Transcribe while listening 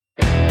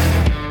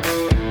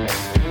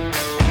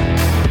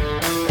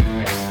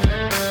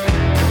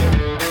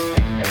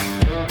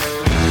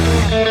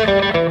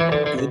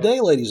Good day,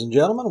 ladies and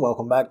gentlemen.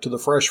 Welcome back to the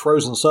Fresh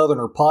Frozen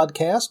Southerner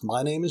podcast.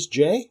 My name is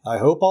Jay. I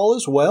hope all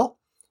is well.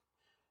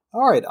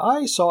 All right,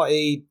 I saw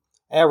a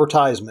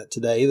advertisement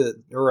today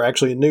or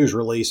actually a news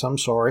release,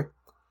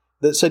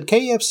 that said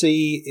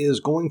KFC is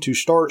going to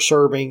start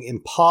serving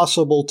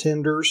Impossible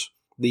tenders,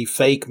 the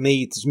fake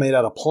meat that's made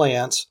out of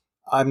plants.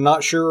 I'm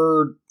not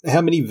sure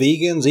how many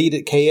vegans eat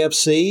at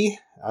KFC.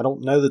 I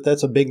don't know that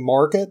that's a big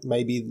market.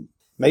 Maybe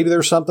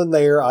there's something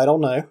there. I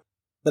don't know.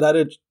 But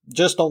I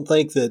just don't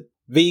think that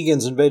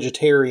vegans and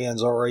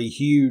vegetarians are a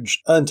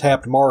huge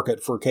untapped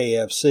market for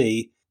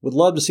KFC. Would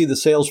love to see the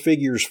sales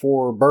figures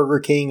for Burger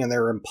King and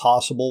their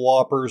Impossible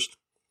Whoppers.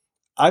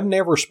 I've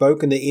never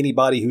spoken to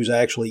anybody who's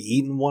actually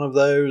eaten one of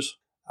those.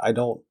 I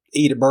don't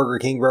eat at Burger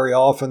King very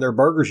often. Their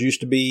burgers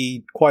used to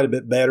be quite a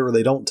bit better.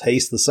 They don't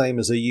taste the same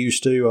as they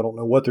used to. I don't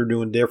know what they're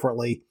doing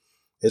differently.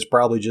 It's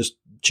probably just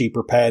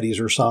cheaper patties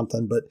or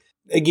something. But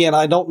again,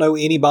 I don't know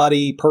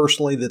anybody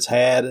personally that's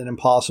had an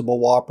Impossible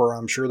Whopper.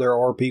 I'm sure there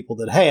are people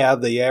that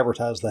have. They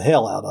advertise the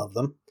hell out of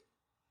them.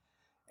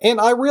 And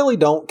I really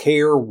don't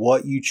care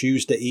what you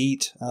choose to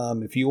eat.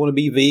 If you want to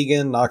be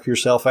vegan, knock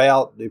yourself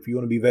out. If you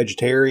want to be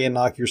vegetarian,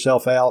 knock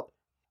yourself out.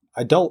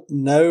 I don't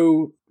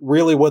know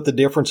really what the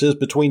difference is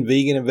between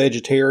vegan and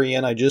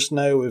vegetarian. I just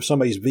know if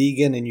somebody's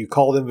vegan and you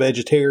call them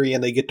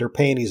vegetarian, they get their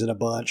panties in a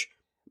bunch.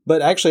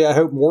 But actually, I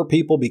hope more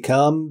people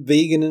become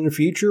vegan in the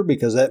future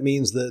because that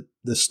means that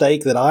the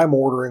steak that I'm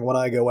ordering when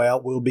I go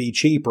out will be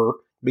cheaper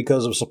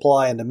because of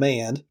supply and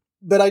demand.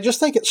 But I just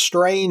think it's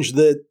strange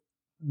that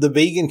the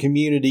vegan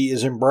community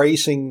is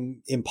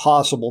embracing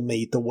Impossible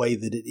meat the way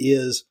that it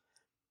is.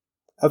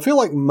 I feel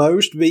like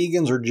most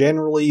vegans are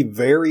generally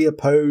very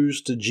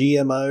opposed to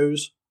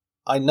GMOs.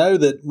 I know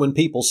that when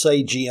people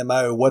say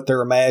GMO, what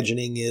they're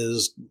imagining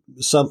is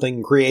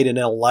something created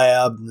in a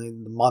lab,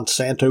 the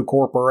Monsanto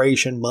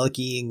Corporation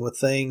monkeying with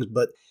things.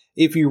 But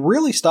if you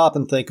really stop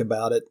and think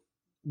about it,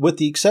 with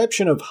the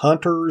exception of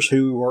hunters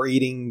who are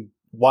eating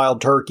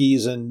wild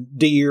turkeys and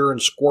deer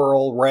and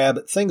squirrel,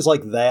 rabbit, things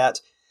like that,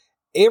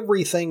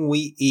 everything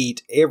we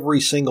eat every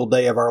single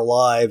day of our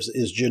lives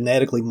is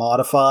genetically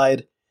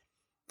modified.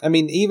 I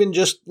mean, even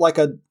just like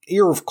an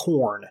ear of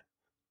corn.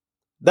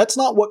 That's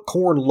not what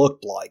corn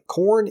looked like.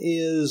 Corn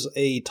is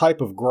a type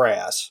of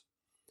grass.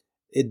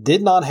 It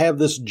did not have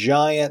this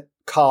giant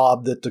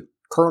cob that the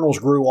kernels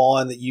grew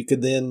on that you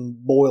could then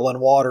boil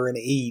in water and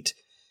eat.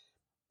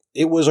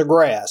 It was a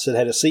grass. It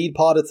had a seed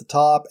pod at the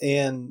top,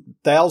 and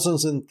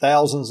thousands and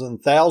thousands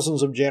and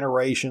thousands of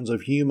generations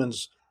of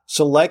humans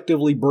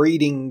selectively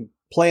breeding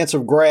plants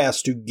of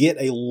grass to get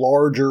a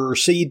larger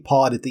seed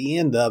pod at the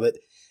end of it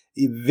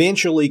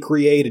eventually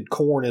created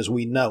corn as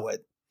we know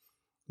it.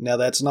 Now,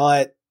 that's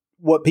not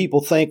what people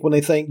think when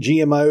they think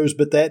GMOs,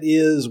 but that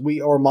is, we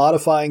are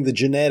modifying the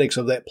genetics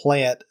of that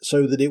plant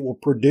so that it will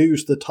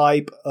produce the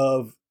type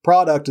of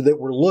product that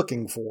we're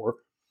looking for.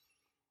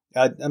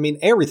 I mean,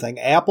 everything.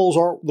 Apples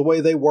aren't the way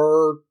they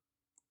were.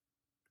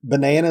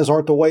 Bananas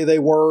aren't the way they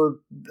were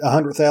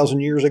 100,000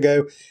 years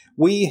ago.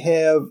 We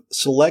have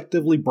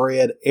selectively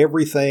bred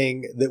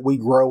everything that we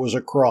grow as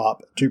a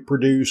crop to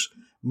produce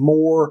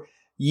more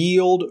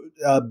yield,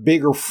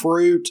 bigger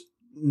fruit.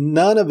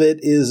 None of it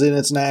is in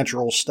its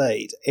natural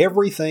state.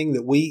 Everything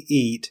that we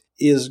eat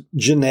is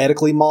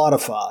genetically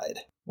modified,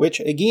 which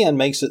again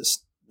makes it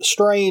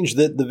strange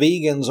that the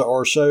vegans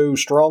are so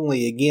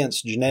strongly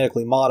against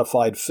genetically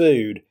modified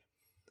food,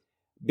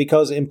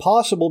 because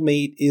Impossible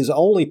meat is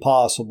only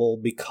possible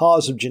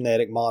because of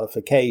genetic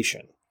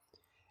modification.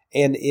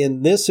 And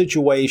in this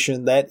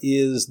situation, that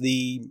is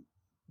the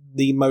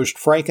most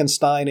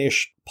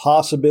Frankensteinish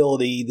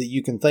possibility that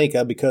you can think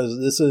of, because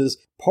this is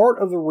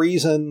part of the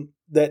reason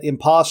that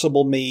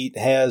Impossible meat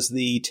has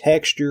the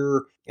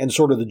texture and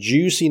sort of the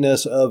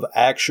juiciness of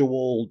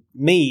actual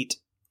meat,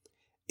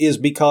 is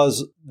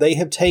because they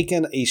have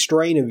taken a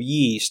strain of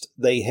yeast,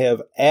 they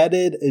have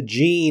added a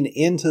gene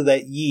into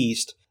that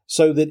yeast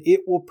so that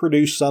it will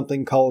produce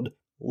something called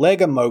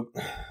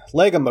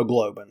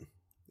legumoglobin.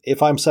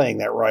 If I'm saying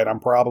that right,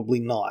 I'm probably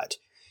not.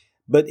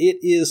 But it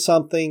is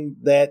something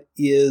that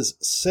is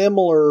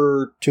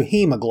similar to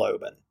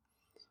hemoglobin.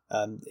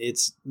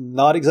 It's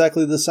not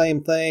exactly the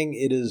same thing.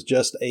 It is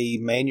just a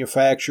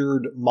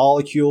manufactured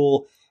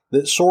molecule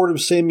that sort of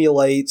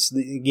simulates,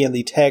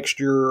 the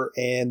texture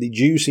and the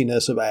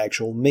juiciness of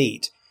actual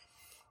meat.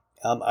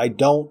 I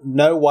don't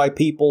know why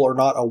people are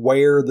not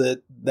aware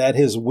that that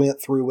has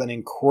went through an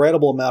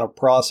incredible amount of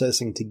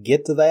processing to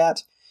get to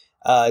that.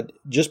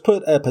 Just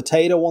put a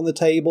potato on the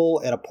table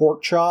and a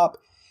pork chop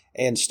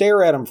and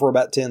stare at them for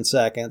about 10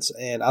 seconds.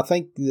 And I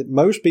think that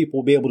most people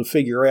will be able to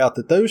figure out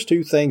that those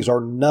two things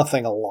are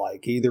nothing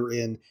alike, either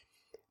in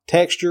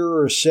texture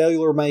or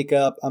cellular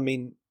makeup. I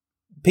mean,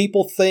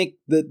 people think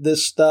that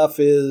this stuff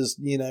is,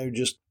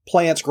 just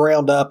plants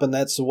ground up and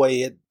that's the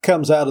way it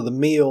comes out of the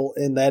meal.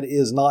 And that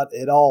is not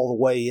at all the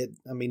way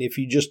if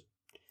you just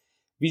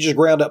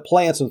ground up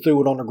plants and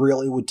threw it on a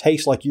grill, it would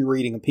taste like you were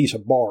eating a piece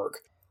of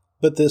bark.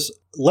 But this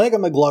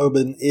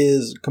legumoglobin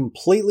is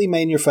completely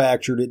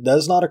manufactured. It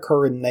does not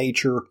occur in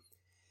nature.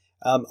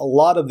 A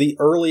lot of the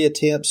early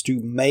attempts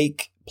to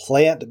make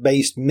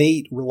plant-based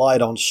meat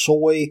relied on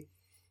soy.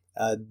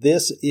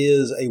 This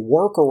is a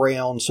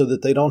workaround so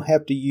that they don't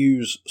have to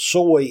use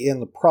soy in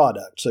the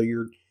product. So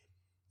you're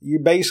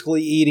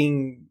basically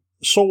eating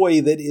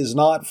soy that is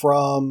not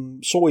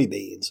from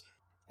soybeans.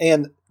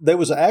 And there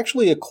was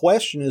actually a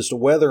question as to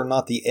whether or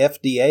not the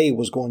FDA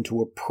was going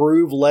to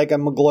approve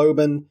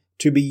legomeglobin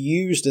to be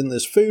used in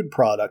this food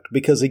product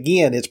because,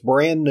 again, it's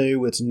brand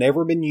new. It's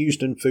never been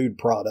used in food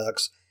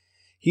products.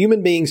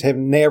 Human beings have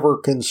never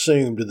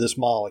consumed this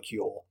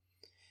molecule.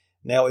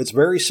 Now, it's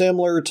very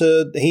similar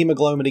to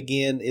hemoglobin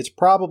again. It's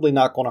probably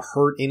not going to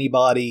hurt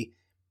anybody.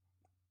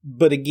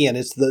 But again,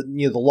 it's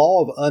the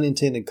law of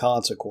unintended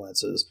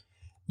consequences.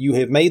 You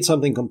have made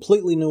something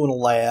completely new in a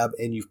lab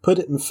and you've put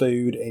it in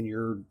food and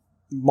you're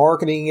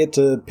marketing it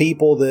to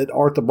people that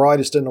aren't the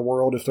brightest in the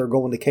world if they're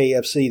going to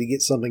KFC to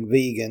get something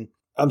vegan.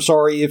 I'm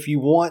sorry, if you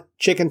want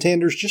chicken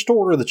tenders, just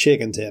order the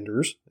chicken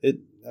tenders.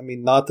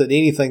 Not that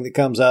anything that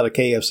comes out of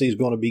KFC is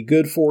going to be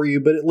good for you,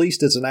 but at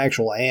least it's an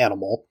actual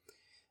animal.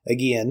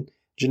 Again,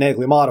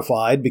 genetically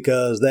modified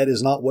because that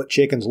is not what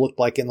chickens look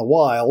like in the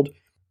wild.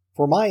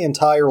 For my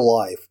entire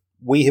life,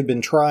 we have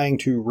been trying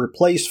to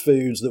replace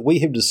foods that we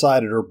have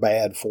decided are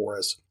bad for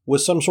us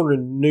with some sort of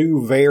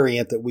new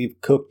variant that we've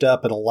cooked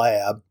up in a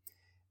lab.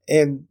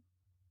 And,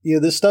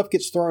 this stuff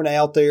gets thrown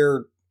out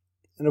there.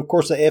 And of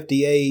course, the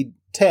FDA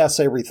tests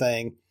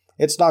everything.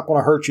 It's not going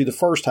to hurt you the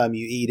first time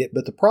you eat it.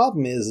 But the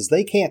problem is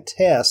they can't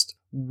test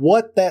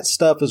what that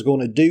stuff is going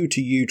to do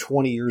to you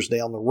 20 years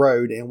down the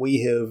road. And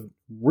we have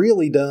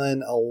really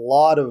done a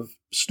lot of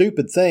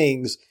stupid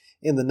things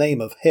in the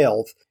name of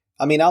health.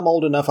 I'm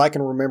old enough I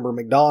can remember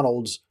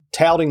McDonald's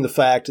touting the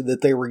fact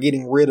that they were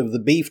getting rid of the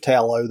beef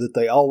tallow that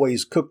they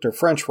always cooked their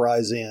French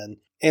fries in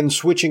and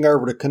switching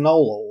over to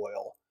canola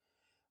oil.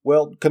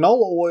 Well,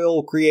 canola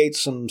oil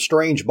creates some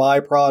strange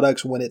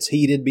byproducts when it's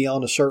heated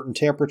beyond a certain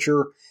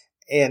temperature.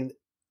 And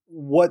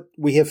what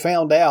we have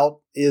found out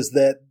is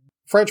that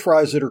French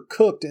fries that are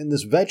cooked in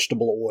this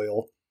vegetable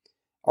oil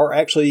are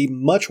actually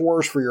much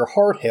worse for your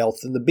heart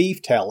health than the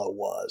beef tallow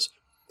was.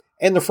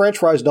 And the French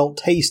fries don't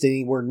taste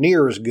anywhere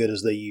near as good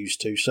as they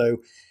used to.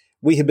 So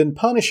we have been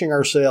punishing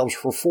ourselves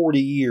for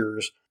 40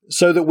 years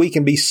so that we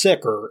can be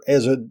sicker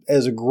as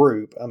a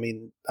group.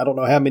 I don't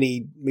know how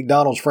many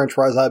McDonald's French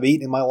fries I've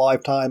eaten in my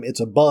lifetime.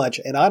 It's a bunch,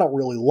 and I don't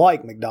really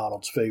like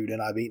McDonald's food,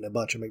 and I've eaten a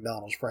bunch of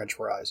McDonald's French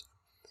fries.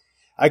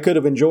 I could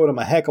have enjoyed them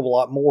a heck of a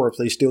lot more if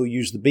they still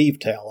used the beef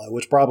tallow.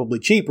 It's probably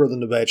cheaper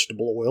than the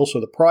vegetable oil, so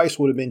the price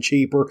would have been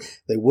cheaper,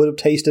 they would have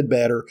tasted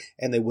better,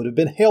 and they would have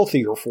been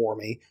healthier for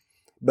me.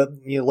 But,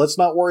 let's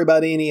not worry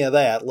about any of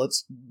that.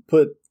 Let's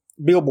put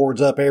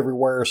billboards up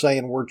everywhere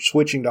saying we're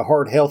switching to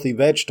heart-healthy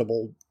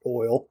vegetable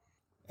oil.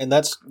 And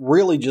that's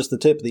really just the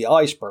tip of the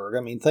iceberg.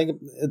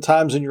 Think of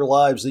times in your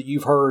lives that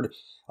you've heard,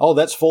 oh,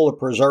 that's full of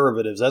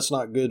preservatives. That's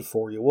not good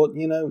for you. Well,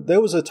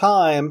 there was a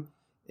time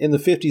in the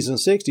 50s and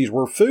 60s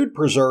where food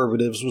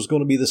preservatives was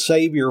going to be the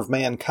savior of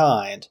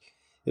mankind.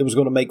 It was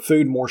going to make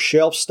food more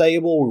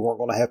shelf-stable. We weren't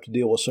going to have to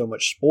deal with so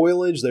much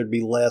spoilage. There'd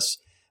be less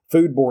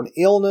foodborne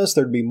illness.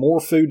 There'd be more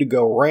food to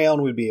go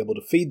around. We'd be able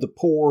to feed the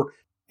poor.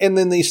 And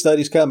then these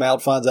studies come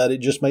out, finds out it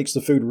just makes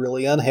the food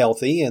really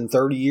unhealthy. And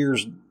 30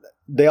 years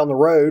down the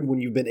road, when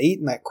you've been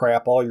eating that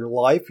crap all your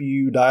life,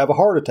 you die of a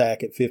heart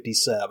attack at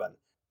 57.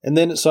 And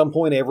then at some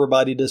point,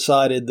 everybody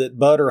decided that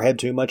butter had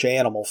too much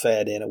animal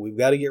fat in it. We've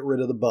got to get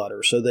rid of the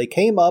butter. So they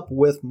came up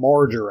with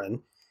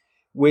margarine,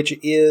 which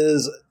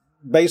is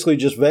basically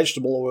just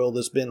vegetable oil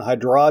that's been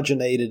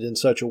hydrogenated in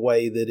such a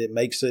way that it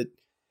makes it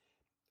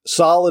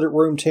solid at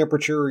room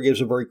temperature. It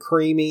gives it very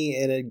creamy,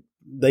 and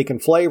they can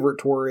flavor it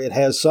to where it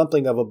has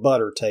something of a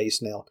butter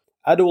taste. Now,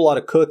 I do a lot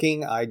of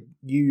cooking. I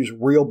use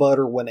real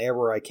butter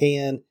whenever I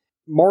can.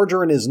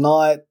 Margarine is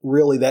not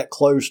really that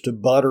close to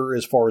butter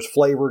as far as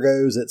flavor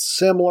goes. It's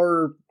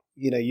similar.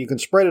 You can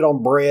spread it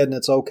on bread and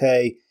it's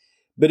okay.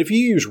 But if you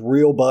use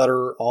real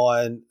butter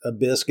on a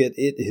biscuit,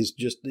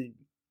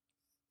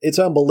 it's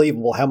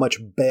unbelievable how much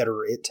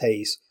better it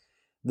tastes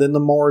than the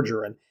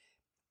margarine.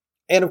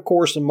 And of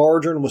course, the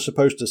margarine was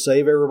supposed to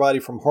save everybody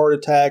from heart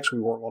attacks. We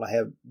weren't going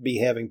to be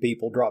having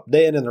people drop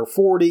dead in their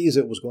 40s.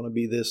 It was going to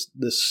be this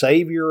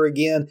savior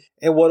again.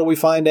 And what do we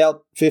find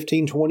out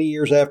 15, 20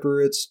 years after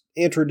it's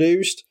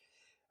introduced?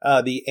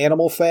 The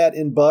animal fat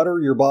in butter,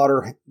 your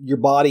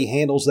body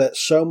handles that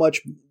so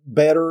much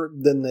better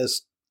than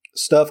this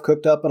stuff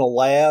cooked up in a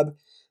lab.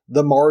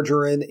 The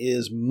margarine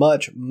is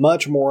much,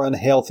 much more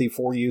unhealthy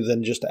for you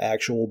than just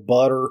actual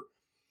butter.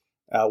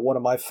 One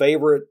of my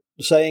favorite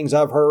sayings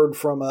I've heard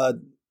from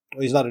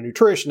he's not a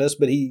nutritionist,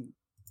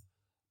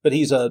 but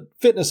he's a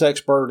fitness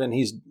expert and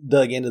he's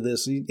dug into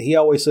this. He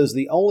always says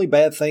the only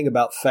bad thing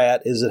about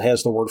fat is it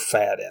has the word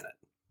fat in it.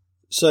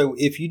 So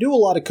if you do a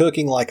lot of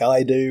cooking like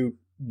I do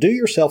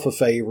yourself a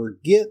favor,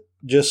 get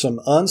just some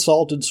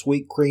unsalted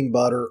sweet cream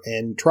butter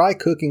and try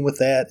cooking with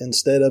that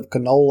instead of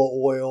canola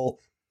oil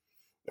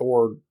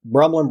or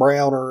Brumlin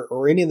Brown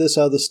or any of this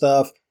other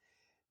stuff.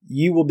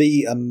 You will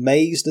be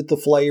amazed at the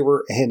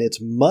flavor, and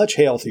it's much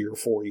healthier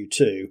for you,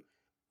 too.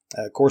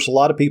 Of course, a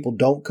lot of people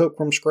don't cook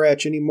from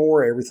scratch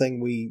anymore. Everything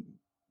we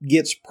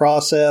gets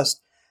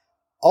processed,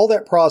 all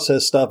that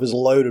processed stuff is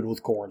loaded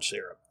with corn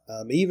syrup.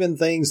 Even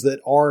things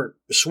that aren't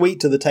sweet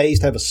to the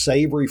taste have a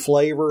savory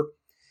flavor.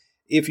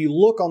 If you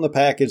look on the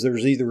package,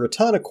 there's either a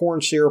ton of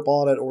corn syrup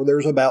on it or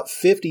there's about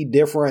 50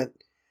 different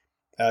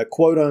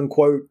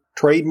quote-unquote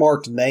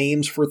trademarked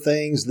names for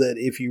things that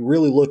if you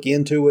really look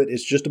into it,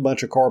 it's just a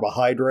bunch of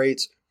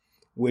carbohydrates,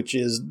 which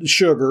is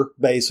sugar,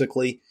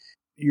 basically.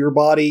 Your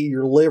body,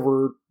 your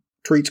liver,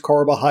 treats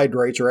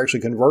carbohydrates or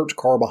actually converts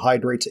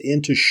carbohydrates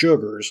into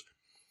sugars.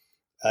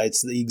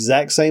 It's the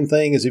exact same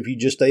thing as if you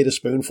just ate a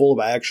spoonful of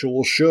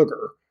actual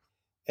sugar.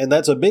 And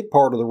that's a big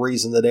part of the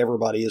reason that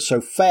everybody is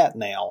so fat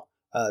now.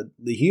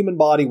 The human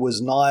body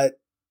has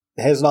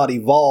not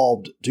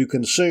evolved to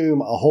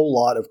consume a whole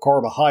lot of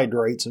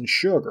carbohydrates and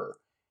sugar.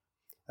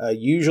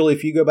 Usually,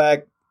 if you go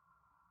back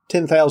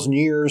 10,000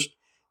 years,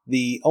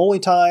 the only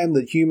time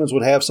that humans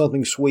would have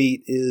something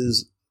sweet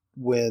is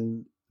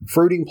when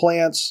fruiting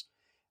plants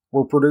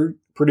were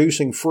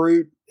producing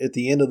fruit at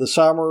the end of the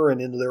summer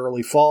and into the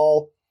early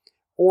fall,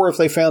 or if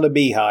they found a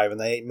beehive and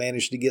they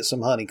managed to get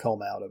some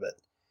honeycomb out of it.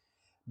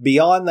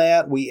 Beyond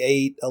that, we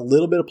ate a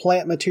little bit of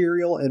plant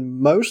material, and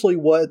mostly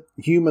what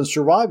humans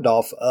survived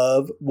off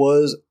of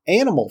was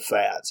animal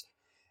fats.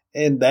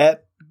 And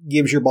that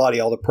gives your body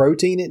all the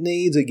protein it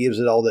needs. It gives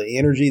it all the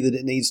energy that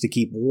it needs to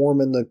keep warm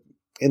in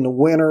the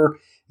winter.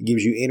 It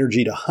gives you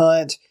energy to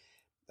hunt.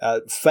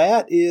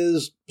 Fat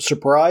is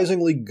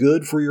surprisingly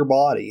good for your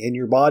body, and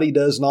your body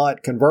does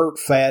not convert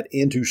fat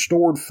into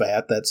stored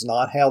fat. That's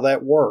not how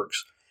that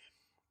works.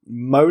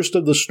 Most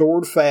of the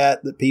stored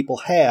fat that people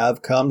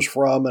have comes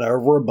from an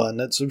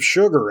overabundance of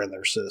sugar in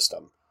their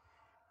system.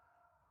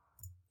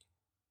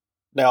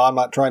 Now, I'm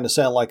not trying to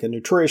sound like a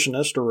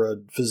nutritionist or a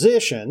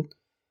physician,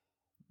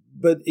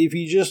 but if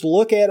you just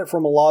look at it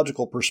from a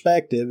logical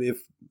perspective, if,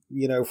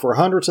 for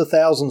hundreds of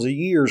thousands of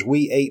years,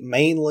 we ate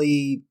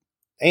mainly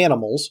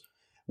animals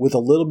with a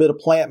little bit of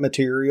plant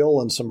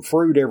material and some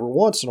fruit every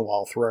once in a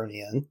while thrown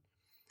in,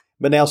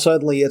 but now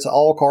suddenly it's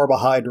all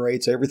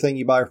carbohydrates. Everything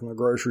you buy from the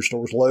grocery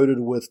store is loaded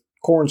with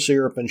corn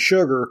syrup and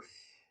sugar.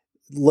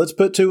 Let's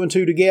put two and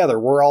two together.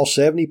 We're all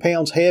 70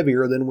 pounds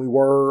heavier than we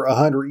were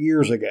 100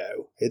 years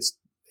ago.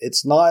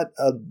 It's not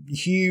a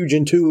huge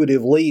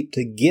intuitive leap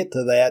to get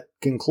to that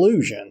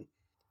conclusion.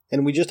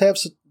 And we just have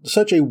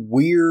such a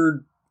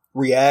weird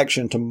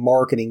reaction to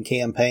marketing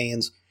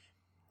campaigns.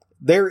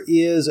 There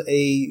is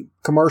a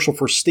commercial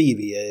for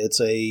stevia.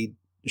 It's a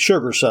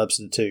sugar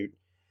substitute.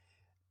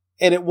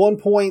 And at one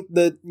point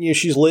that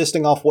she's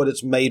listing off what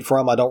it's made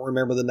from, I don't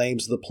remember the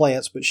names of the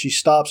plants, but she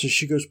stops and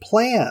she goes,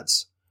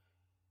 "Plants."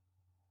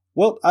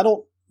 Well, I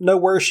don't know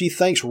where she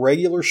thinks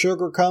regular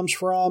sugar comes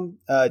from.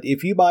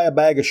 If you buy a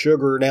bag of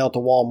sugar now at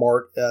the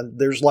Walmart,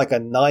 there's like a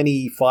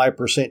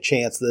 95%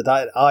 chance that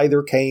it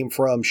either came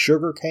from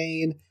sugar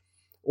cane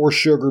or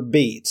sugar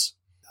beets.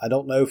 I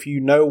don't know if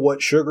you know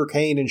what sugar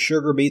cane and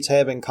sugar beets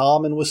have in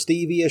common with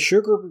stevia.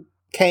 Sugar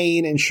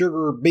cane and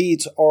sugar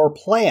beets are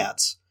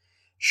plants.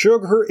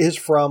 Sugar is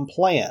from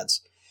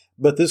plants.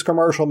 But this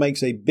commercial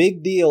makes a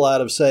big deal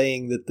out of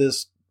saying that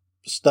this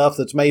stuff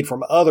that's made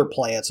from other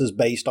plants is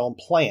based on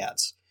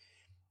plants.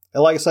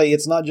 And like I say,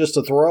 it's not just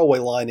a throwaway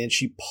line, and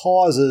she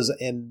pauses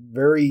and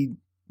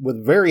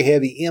with very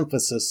heavy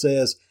emphasis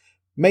says,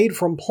 "made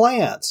from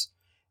plants."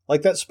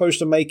 Like that's supposed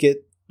to make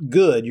it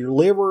good. Your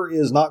liver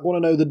is not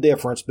going to know the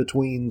difference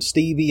between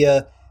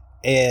stevia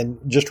and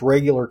just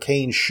regular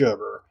cane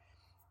sugar.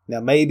 Now,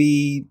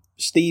 maybe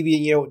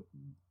stevia,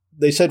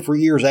 they said for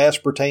years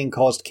aspartame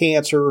caused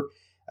cancer.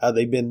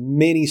 There have been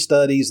many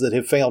studies that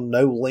have found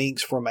no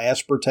links from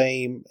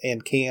aspartame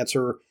and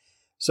cancer.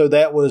 So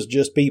that was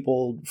just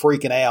people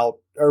freaking out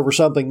over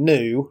something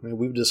new. And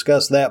we've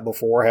discussed that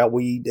before, how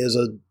we as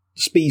a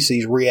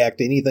species react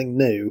to anything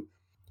new.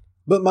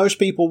 But most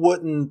people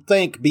wouldn't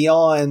think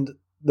beyond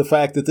the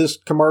fact that this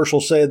commercial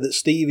said that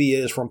stevia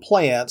is from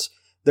plants.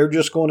 They're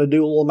just going to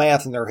do a little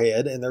math in their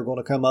head and they're going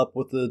to come up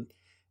with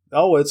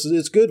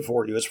it's good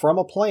for you. It's from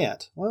a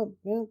plant. Well,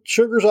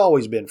 sugar's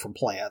always been from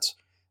plants.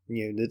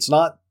 It's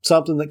not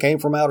something that came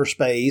from outer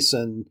space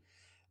and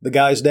the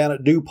guys down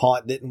at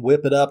DuPont didn't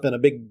whip it up in a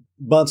big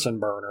Bunsen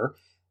burner.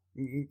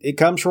 It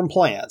comes from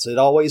plants. It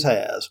always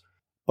has.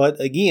 But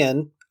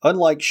again,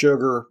 unlike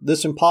sugar,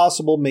 this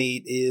Impossible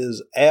meat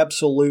is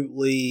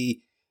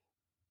absolutely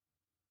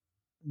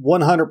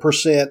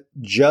 100%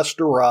 just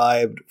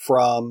derived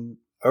from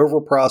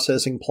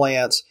overprocessing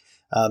plants.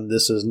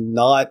 This is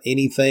not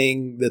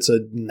anything that's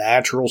a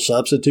natural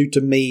substitute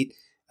to meat.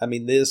 I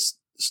mean, this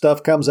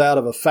stuff comes out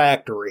of a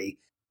factory,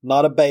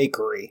 not a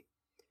bakery.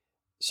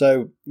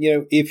 So,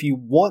 if you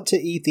want to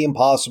eat the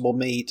Impossible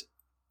meat,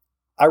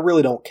 I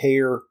really don't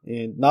care.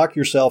 And knock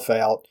yourself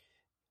out.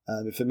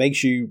 If it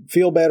makes you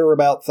feel better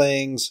about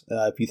things,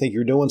 if you think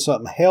you're doing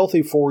something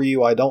healthy for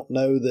you, I don't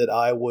know that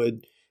I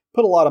would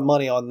put a lot of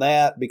money on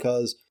that,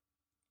 because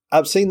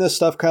I've seen this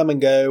stuff come and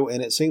go,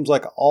 and it seems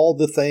like all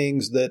the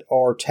things that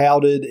are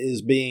touted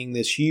as being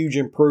this huge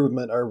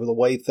improvement over the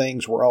way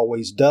things were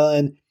always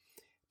done,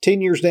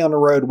 10 years down the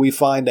road, we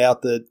find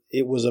out that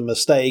it was a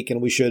mistake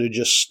and we should have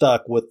just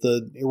stuck with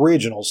the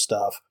original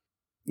stuff.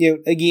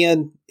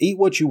 Again, eat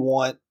what you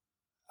want.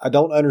 I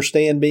don't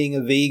understand being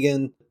a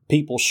vegan.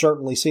 People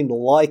certainly seem to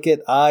like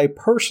it. I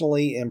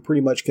personally am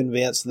pretty much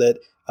convinced that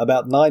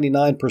about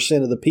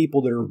 99% of the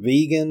people that are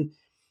vegan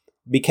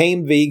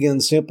became vegan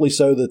simply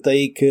so that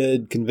they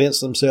could convince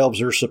themselves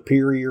they're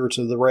superior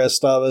to the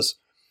rest of us.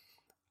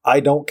 I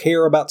don't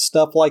care about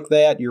stuff like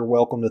that. You're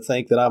welcome to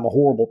think that I'm a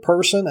horrible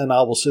person, and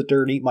I will sit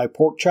there and eat my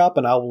pork chop,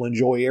 and I will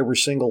enjoy every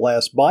single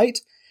last bite.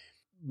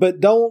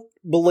 But don't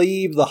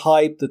believe the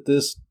hype that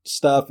this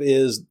stuff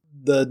is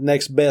the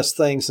next best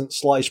thing since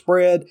sliced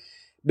bread,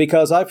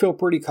 because I feel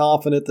pretty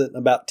confident that in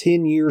about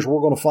 10 years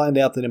we're going to find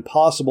out that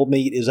Impossible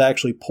meat is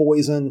actually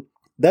poison.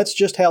 That's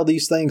just how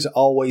these things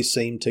always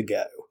seem to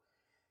go.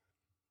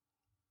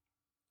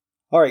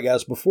 All right,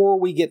 guys, before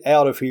we get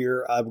out of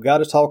here, I've got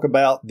to talk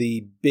about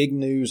the big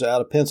news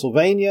out of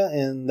Pennsylvania,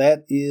 and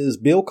that is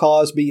Bill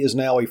Cosby is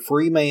now a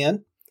free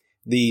man.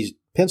 The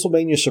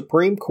Pennsylvania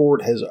Supreme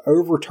Court has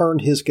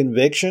overturned his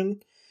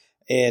conviction,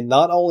 and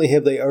not only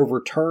have they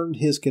overturned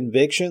his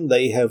conviction,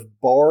 they have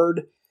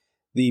barred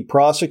the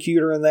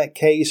prosecutor in that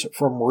case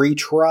from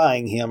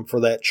retrying him for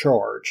that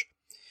charge.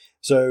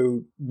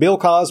 So Bill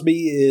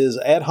Cosby is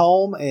at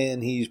home,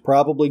 and he's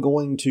probably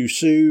going to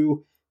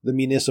sue the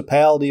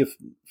municipality of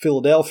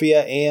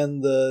Philadelphia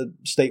and the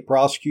state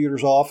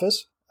prosecutor's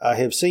office. I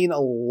have seen a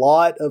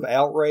lot of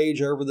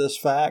outrage over this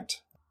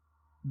fact.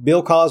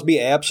 Bill Cosby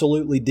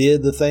absolutely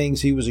did the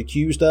things he was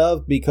accused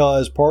of,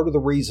 because part of the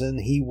reason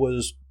he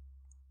was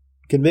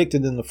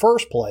convicted in the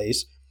first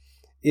place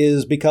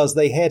is because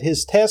they had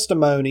his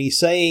testimony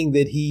saying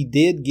that he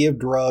did give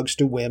drugs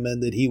to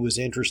women that he was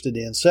interested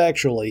in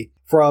sexually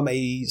from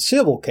a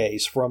civil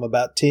case from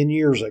about 10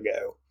 years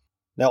ago.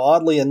 Now,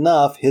 oddly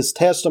enough, his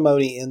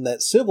testimony in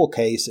that civil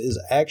case is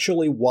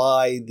actually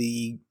why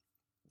the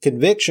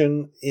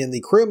conviction in the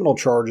criminal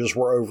charges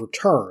were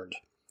overturned.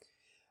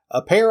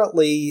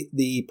 Apparently,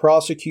 the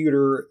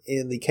prosecutor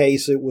in the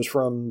case, it was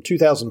from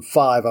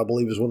 2005, I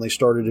believe, is when they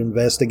started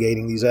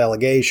investigating these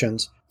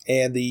allegations,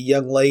 and the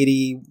young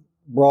lady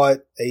brought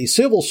a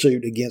civil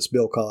suit against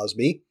Bill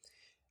Cosby,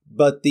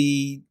 but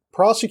the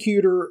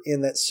prosecutor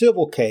in that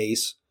civil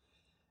case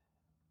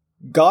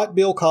got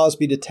Bill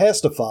Cosby to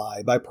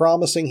testify by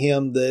promising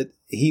him that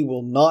he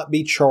will not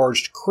be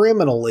charged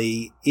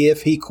criminally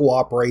if he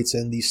cooperates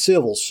in the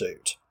civil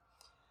suit.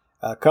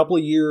 A couple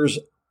of years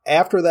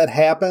after that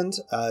happened,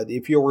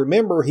 if you'll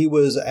remember, he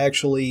was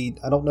actually,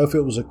 I don't know if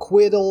it was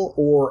acquittal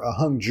or a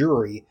hung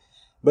jury,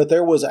 but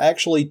there was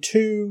actually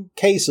 2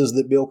 cases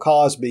that Bill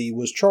Cosby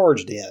was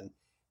charged in,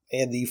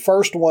 and the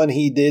first one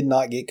he did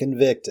not get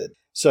convicted.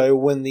 So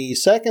when the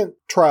second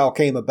trial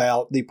came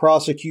about, the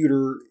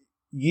prosecutor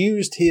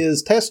used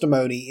his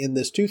testimony in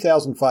this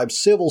 2005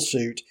 civil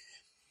suit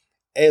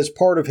as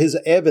part of his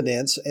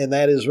evidence, and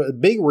that is a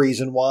big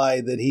reason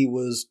why that he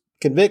was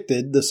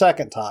convicted the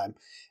second time.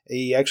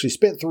 He actually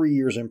spent 3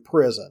 years in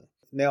prison.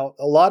 Now,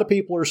 a lot of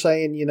people are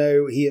saying,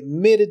 he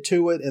admitted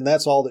to it, and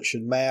that's all that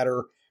should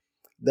matter.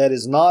 That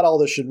is not all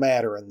that should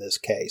matter in this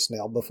case.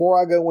 Now,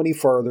 before I go any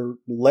further,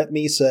 let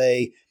me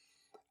say,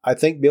 I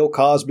think Bill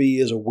Cosby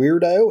is a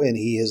weirdo, and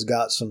he has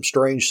got some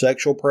strange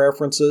sexual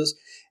preferences,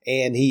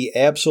 and he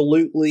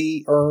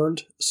absolutely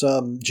earned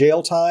some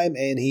jail time,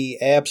 and he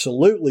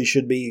absolutely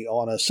should be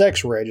on a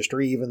sex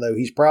registry, even though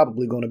he's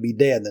probably going to be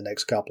dead in the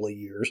next couple of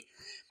years.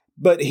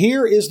 But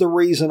here is the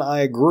reason I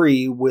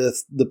agree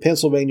with the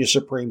Pennsylvania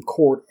Supreme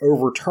Court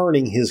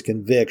overturning his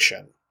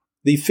conviction.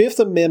 The Fifth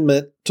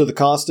Amendment to the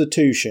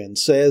Constitution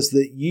says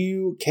that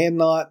you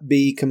cannot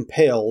be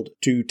compelled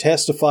to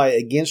testify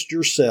against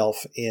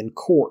yourself in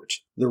court.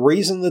 The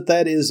reason that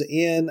that is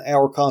in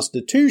our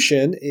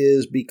Constitution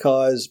is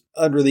because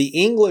under the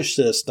English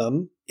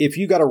system, if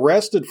you got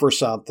arrested for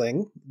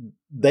something,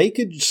 they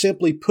could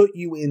simply put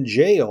you in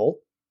jail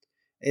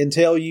and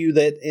tell you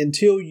that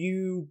until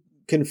you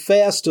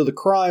confess to the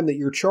crime that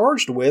you're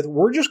charged with,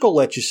 we're just going to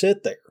let you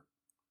sit there.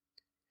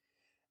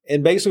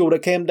 And basically what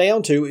it came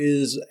down to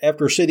is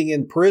after sitting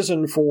in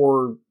prison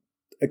for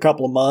a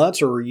couple of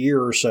months or a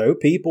year or so,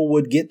 people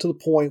would get to the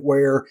point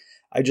where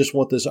I just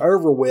want this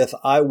over with.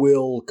 I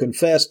will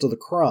confess to the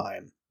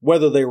crime.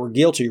 Whether they were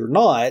guilty or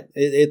not,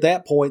 at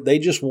that point, they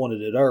just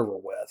wanted it over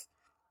with.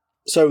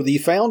 So the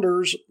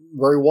founders,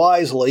 very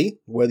wisely,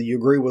 whether you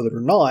agree with it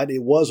or not,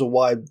 it was a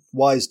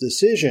wise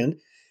decision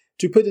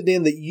to put it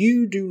in that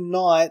you do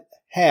not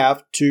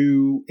have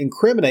to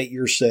incriminate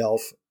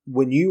yourself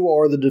when you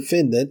are the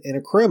defendant in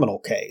a criminal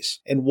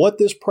case. And what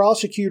this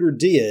prosecutor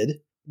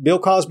did, Bill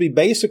Cosby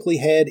basically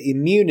had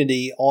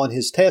immunity on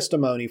his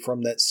testimony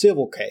from that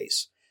civil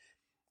case.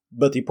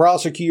 But the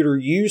prosecutor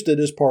used it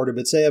as part of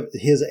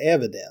his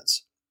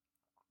evidence.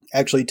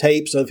 Actually,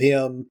 tapes of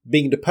him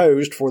being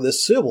deposed for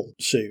this civil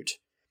suit.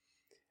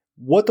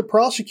 What the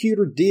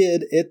prosecutor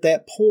did at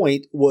that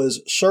point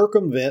was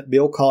circumvent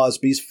Bill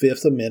Cosby's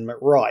Fifth Amendment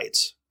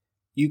rights.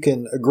 You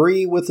can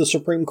agree with the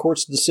Supreme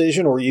Court's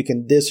decision or you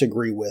can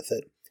disagree with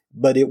it,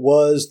 but it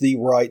was the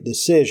right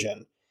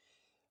decision.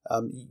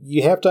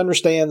 You have to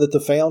understand that the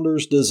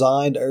founders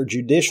designed our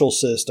judicial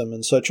system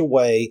in such a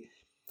way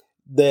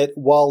that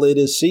while it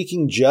is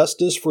seeking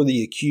justice for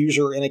the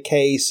accuser in a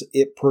case,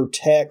 it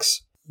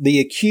protects the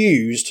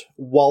accused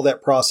while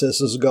that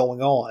process is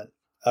going on.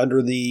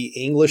 Under the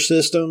English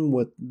system,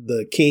 with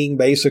the king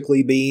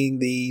basically being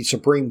the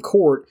Supreme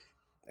Court,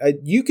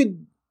 you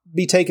could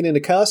be taken into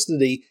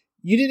custody.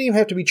 You didn't even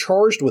have to be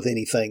charged with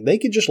anything. They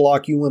could just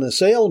lock you in a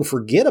cell and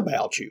forget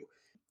about you.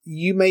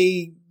 You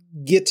may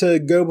get to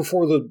go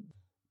before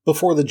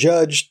the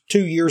judge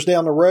 2 years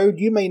down the road.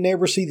 You may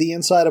never see the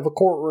inside of a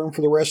courtroom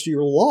for the rest of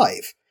your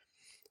life.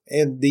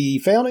 And the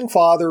Founding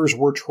Fathers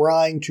were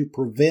trying to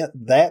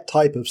prevent that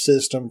type of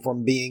system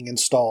from being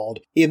installed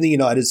in the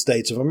United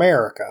States of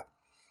America.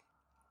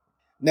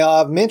 Now,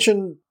 I've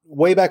mentioned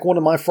way back one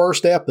of my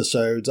first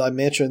episodes, I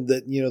mentioned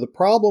that, the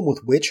problem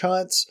with witch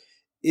hunts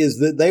is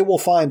that they will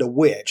find a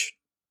witch.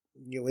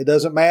 It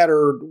doesn't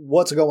matter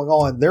what's going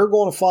on. They're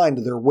going to find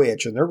their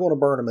witch and they're going to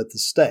burn them at the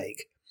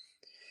stake.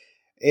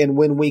 And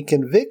when we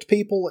convict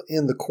people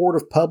in the court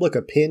of public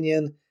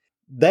opinion,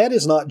 that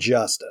is not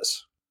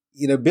justice.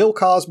 Bill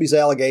Cosby's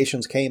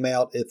allegations came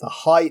out at the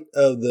height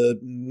of the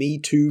Me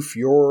Too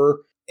furor,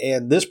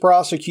 and this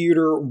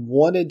prosecutor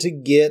wanted to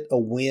get a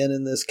win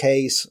in this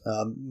case,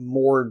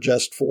 more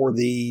just for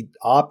the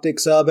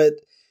optics of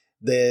it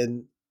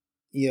than,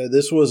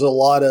 this was a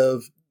lot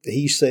of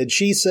he said,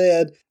 she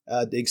said,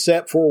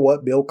 except for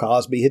what Bill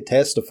Cosby had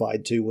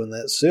testified to in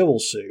that civil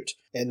suit.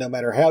 And no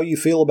matter how you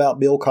feel about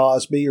Bill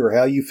Cosby or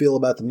how you feel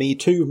about the Me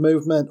Too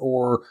movement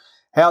or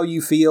how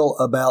you feel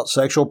about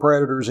sexual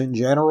predators in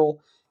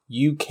general,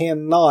 you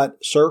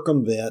cannot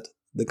circumvent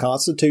the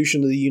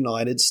Constitution of the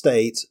United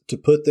States to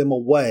put them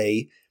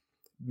away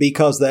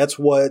because that's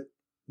what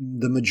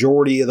the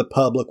majority of the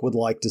public would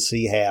like to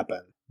see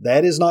happen.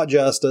 That is not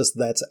justice,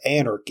 that's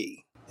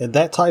anarchy. And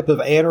that type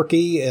of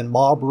anarchy and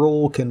mob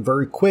rule can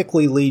very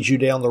quickly lead you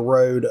down the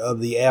road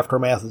of the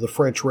aftermath of the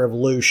French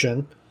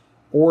Revolution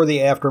or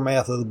the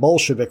aftermath of the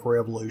Bolshevik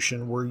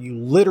Revolution, where you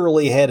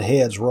literally had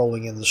heads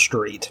rolling in the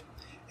street.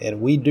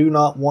 And we do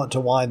not want to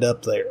wind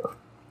up there.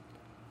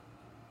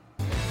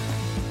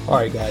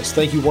 Alright guys,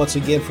 thank you once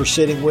again for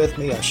sitting with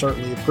me. I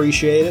certainly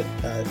appreciate it.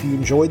 If you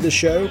enjoyed the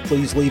show,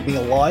 please leave me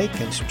a like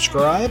and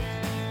subscribe.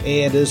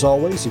 And as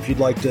always, if you'd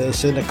like to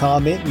send a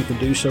comment, you can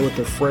do so at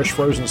the Fresh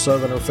Frozen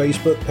Southerner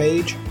Facebook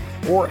page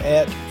or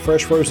at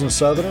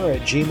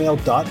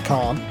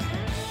freshfrozensoutherner@gmail.com.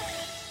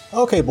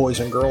 Okay, boys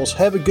and girls,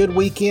 have a good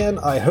weekend.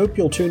 I hope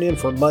you'll tune in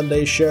for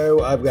Monday's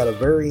show. I've got a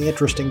very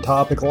interesting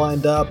topic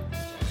lined up.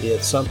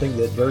 It's something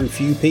that very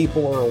few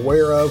people are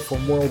aware of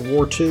from World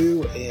War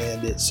II,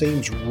 and it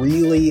seems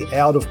really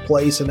out of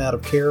place and out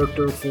of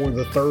character for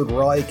the Third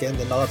Reich and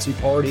the Nazi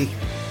Party.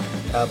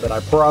 But I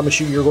promise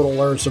you're going to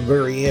learn some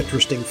very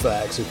interesting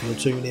facts if you'll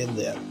tune in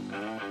then.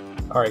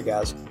 Alright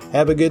guys,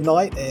 have a good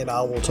night, and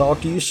I will talk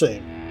to you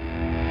soon.